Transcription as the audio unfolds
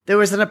There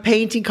was a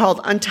painting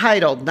called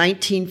Untitled,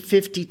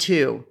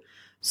 1952,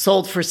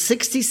 sold for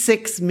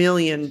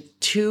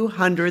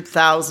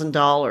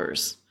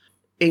 $66,200,000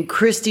 in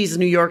Christie's,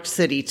 New York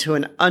City to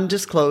an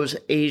undisclosed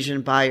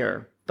Asian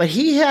buyer. But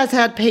he has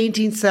had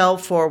paintings sell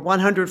for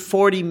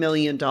 $140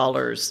 million,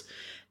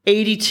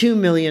 $82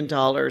 million,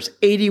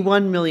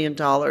 $81 million,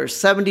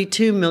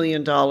 $72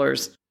 million.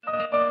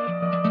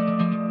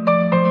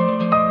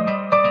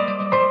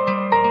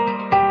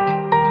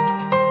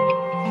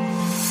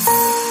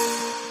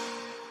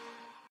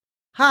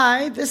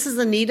 Hi, this is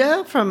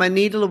Anita from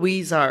Anita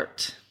Louise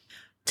Art.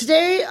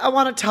 Today, I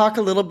want to talk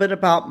a little bit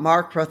about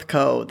Mark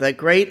Rothko, the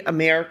great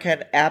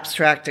American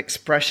abstract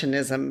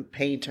expressionism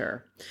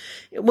painter.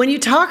 When you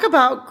talk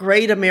about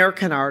great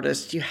American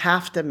artists, you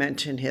have to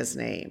mention his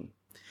name.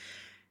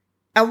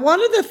 And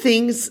one of the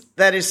things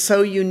that is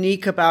so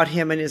unique about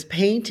him and his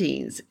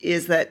paintings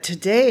is that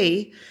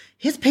today,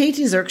 his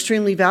paintings are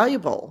extremely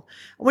valuable.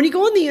 When you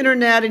go on the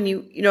internet and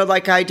you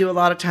like I do a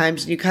lot of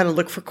times, and you kind of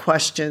look for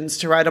questions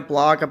to write a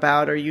blog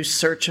about, or you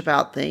search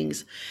about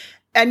things,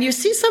 and you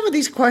see some of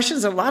these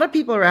questions a lot of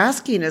people are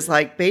asking is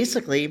like,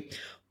 basically,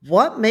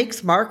 what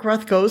makes Mark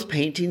Rothko's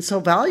painting so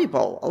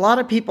valuable? A lot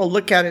of people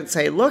look at it and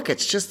say, look,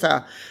 it's just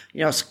a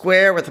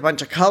square with a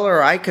bunch of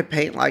color. I could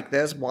paint like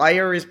this. Why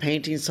are his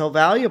paintings so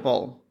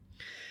valuable?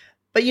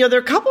 But there are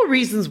a couple of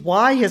reasons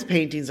why his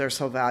paintings are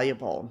so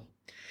valuable.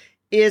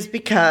 Is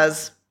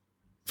because,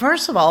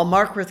 first of all,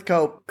 Mark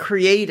Rothko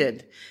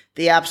created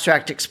the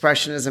abstract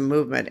expressionism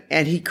movement,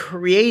 and he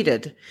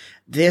created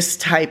this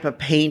type of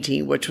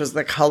painting, which was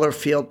the color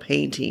field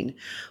painting,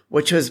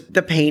 which was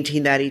the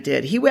painting that he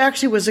did. He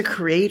actually was a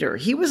creator.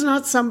 He was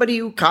not somebody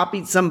who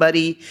copied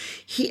somebody.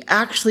 He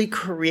actually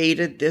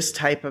created this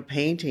type of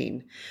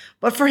painting.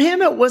 But for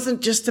him, it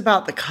wasn't just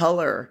about the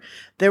color.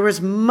 There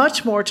was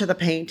much more to the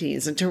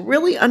paintings. And to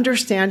really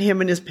understand him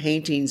and his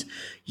paintings,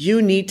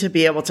 you need to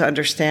be able to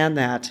understand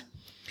that.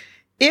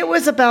 It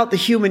was about the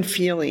human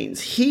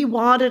feelings. He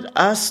wanted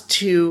us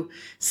to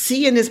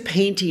see in his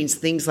paintings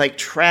things like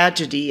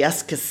tragedy,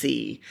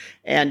 ecstasy,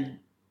 and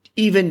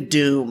even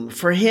doom.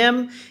 For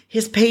him,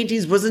 his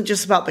paintings wasn't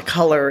just about the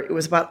color. It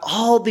was about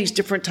all these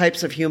different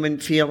types of human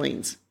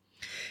feelings.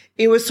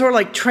 It was sort of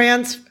like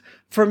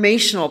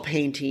transformational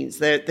paintings.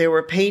 There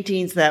were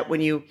paintings that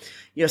when you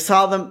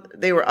saw them,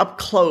 they were up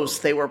close,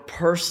 they were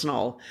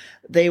personal.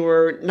 They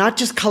were not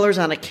just colors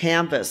on a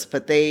canvas,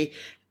 but they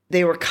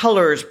were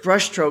colors,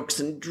 brushstrokes,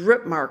 and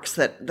drip marks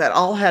that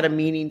all had a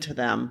meaning to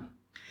them.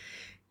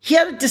 He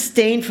had a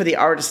disdain for the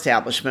art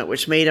establishment,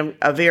 which made him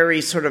a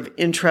very sort of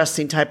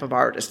interesting type of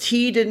artist.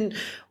 He didn't,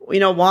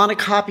 want to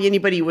copy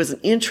anybody. He wasn't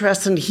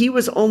interested. He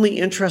was only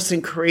interested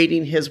in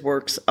creating his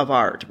works of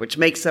art, which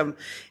makes him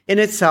in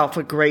itself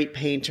a great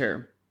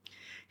painter.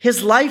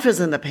 His life is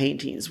in the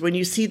paintings. When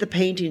you see the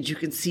paintings, you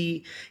can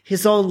see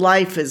his own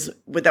life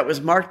that was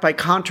marked by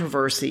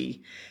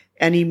controversy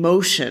and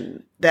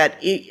emotion, that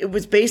it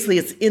was basically,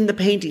 it's in the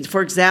paintings.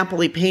 For example,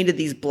 he painted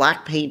these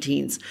black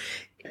paintings.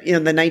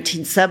 In the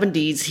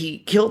 1970s, he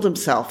killed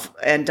himself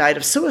and died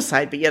of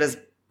suicide, but yet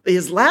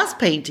his last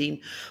painting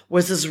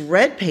was this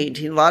red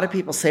painting. A lot of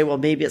people say, well,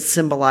 maybe it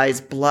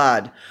symbolized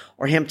blood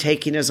or him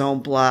taking his own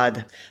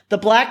blood. The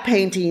black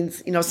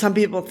paintings, some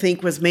people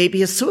think was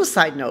maybe a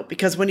suicide note,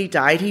 because when he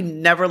died, he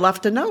never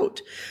left a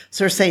note.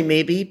 So they're saying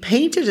maybe he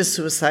painted a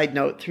suicide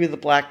note through the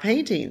black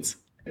paintings.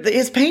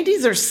 His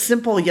paintings are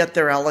simple, yet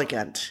they're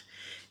elegant.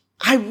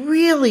 I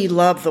really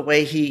love the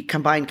way he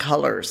combined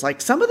colors.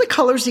 Like some of the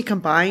colors he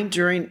combined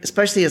during,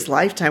 especially his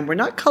lifetime, were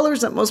not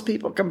colors that most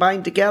people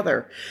combine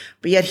together,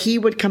 but yet he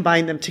would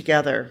combine them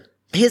together.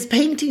 His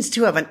paintings,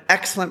 too, have an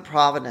excellent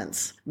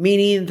provenance,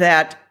 meaning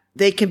that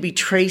they can be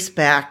traced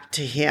back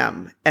to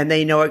him, and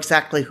they know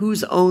exactly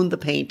who's owned the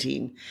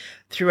painting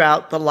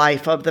throughout the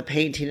life of the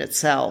painting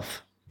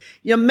itself.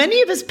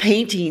 Many of his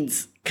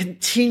paintings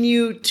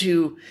continue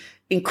to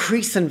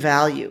increase in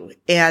value,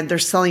 and they're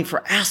selling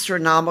for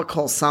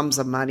astronomical sums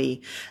of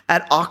money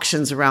at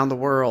auctions around the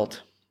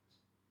world.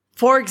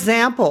 For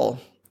example,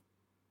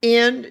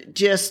 in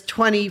just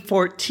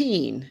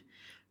 2014,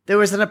 there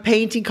was a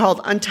painting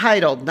called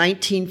Untitled,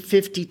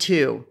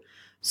 1952,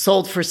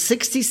 sold for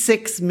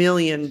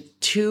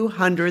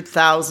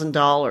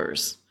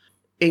 $66,200,000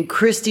 in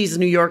Christie's,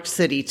 New York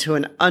City to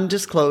an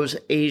undisclosed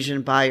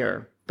Asian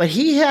buyer. But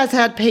he has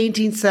had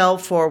paintings sell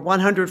for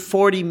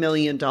 $140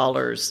 million,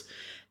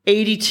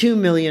 $82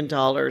 million,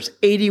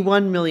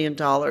 $81 million,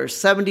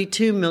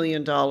 $72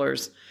 million.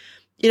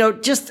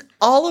 Just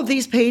all of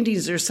these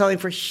paintings are selling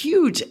for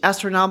huge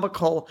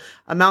astronomical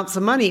amounts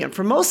of money. And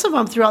for most of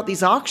them throughout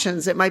these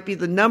auctions, it might be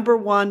the number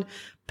one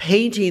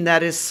painting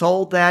that is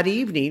sold that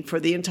evening for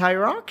the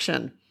entire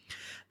auction.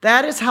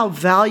 That is how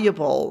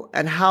valuable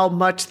and how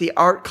much the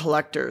art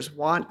collectors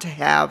want to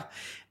have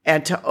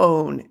and to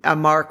own a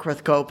Mark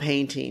Rothko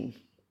painting.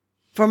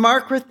 For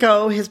Mark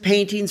Rothko, his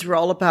paintings were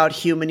all about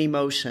human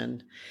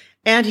emotion.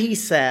 And he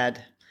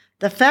said,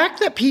 "The fact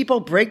that people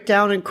break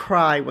down and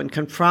cry when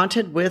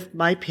confronted with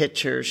my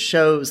pictures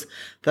shows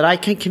that I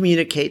can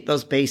communicate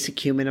those basic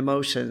human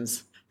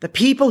emotions. The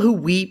people who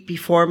weep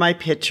before my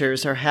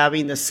pictures are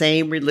having the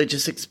same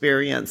religious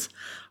experience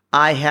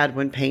I had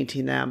when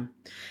painting them.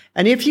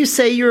 And if you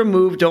say you're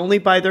moved only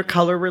by their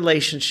color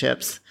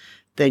relationships,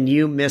 then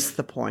you miss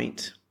the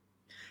point.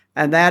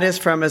 And that is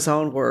from his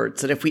own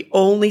words, that if we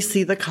only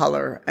see the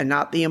color and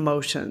not the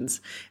emotions,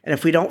 and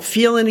if we don't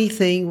feel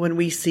anything when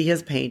we see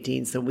his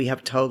paintings, then we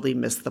have totally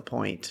missed the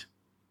point.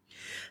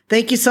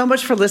 Thank you so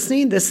much for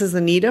listening. This is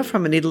Anita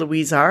from Anita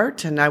Louise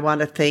Art, and I want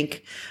to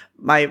thank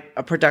my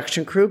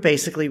production crew,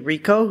 basically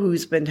Rico,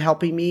 who's been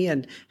helping me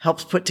and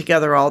helps put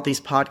together all these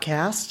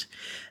podcasts.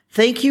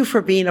 Thank you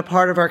for being a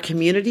part of our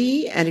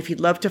community. And if you'd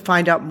love to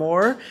find out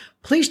more,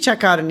 please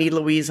check out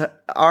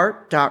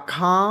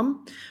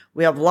AnitaLouiseArt.com.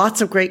 We have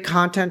lots of great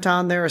content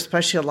on there,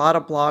 especially a lot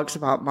of blogs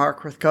about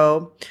Mark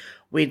Rothko.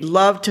 We'd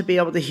love to be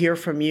able to hear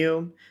from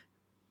you.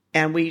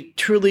 And we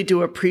truly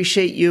do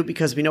appreciate you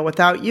because we know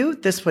without you,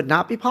 this would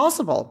not be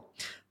possible.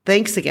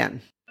 Thanks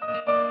again.